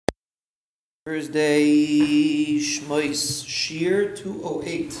Thursday, Shmois, Shir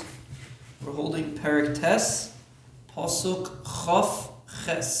 208. We're holding Perek Tes, Pasuk Chof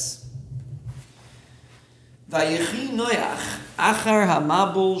Ches. Vayechi Noach, Achar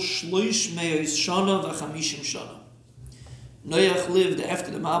Hamabul Shloish Me'os Shana V'chamishim Shana. Noach lived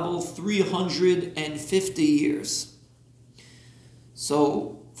after the Mabul 350 years.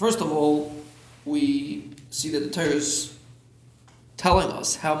 So, first of all, we see that the Torah is telling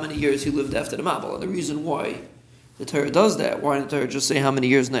us how many years he lived after the Mabul. And the reason why the Torah does that, why didn't the Torah just say how many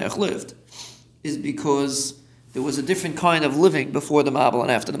years Noach lived, is because there was a different kind of living before the Mabul and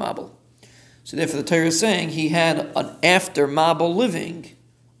after the Mabul. So therefore the Torah is saying he had an after Mabul living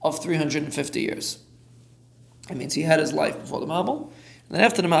of 350 years. That means he had his life before the Mabul, and then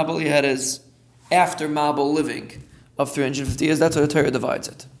after the Mabul he had his after Mabul living of 350 years. That's how the Torah divides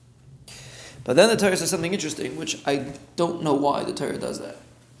it. But then the Torah says something interesting, which I don't know why the Torah does that.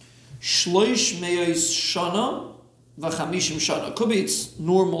 Shloish me'os shana v'chamishim shana. Could be it's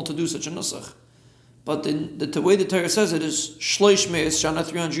normal to do such a nusach, but the way the Torah says it is shloish me'os shana,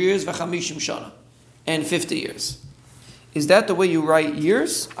 300 years, v'chamishim shana, and 50 years. Is that the way you write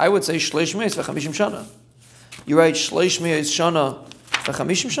years? I would say shloish me'os v'chamishim shana. You write shloish me'os shana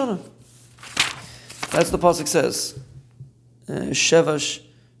v'chamishim shana. That's the pasuk says. Shevash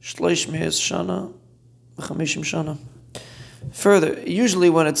Shleish me'os shana, v'chamishim shana. Further, usually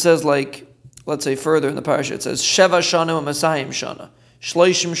when it says let's say further in the parasha, it says Sheva shana v'masayim shana,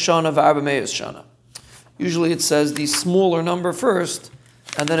 Shleishim shana v'arba me'os shana. Usually it says the smaller number first,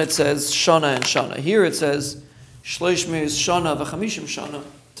 and then it says shana and shana. Here it says Shleish me'os shana v'chamishim shana,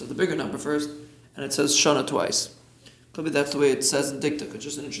 so the bigger number first, and it says shana twice. Could be that's the way it says in Diktuk. It's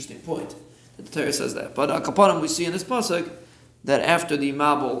just an interesting point that the Torah says that. But Kapanim we see in this pasuk that after the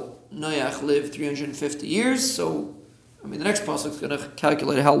Mabul, Noach lived 350 years. So, the next pasuk is going to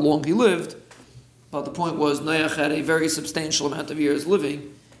calculate how long he lived. But the point was, Noach had a very substantial amount of years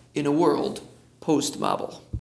living in a world post-Mabul.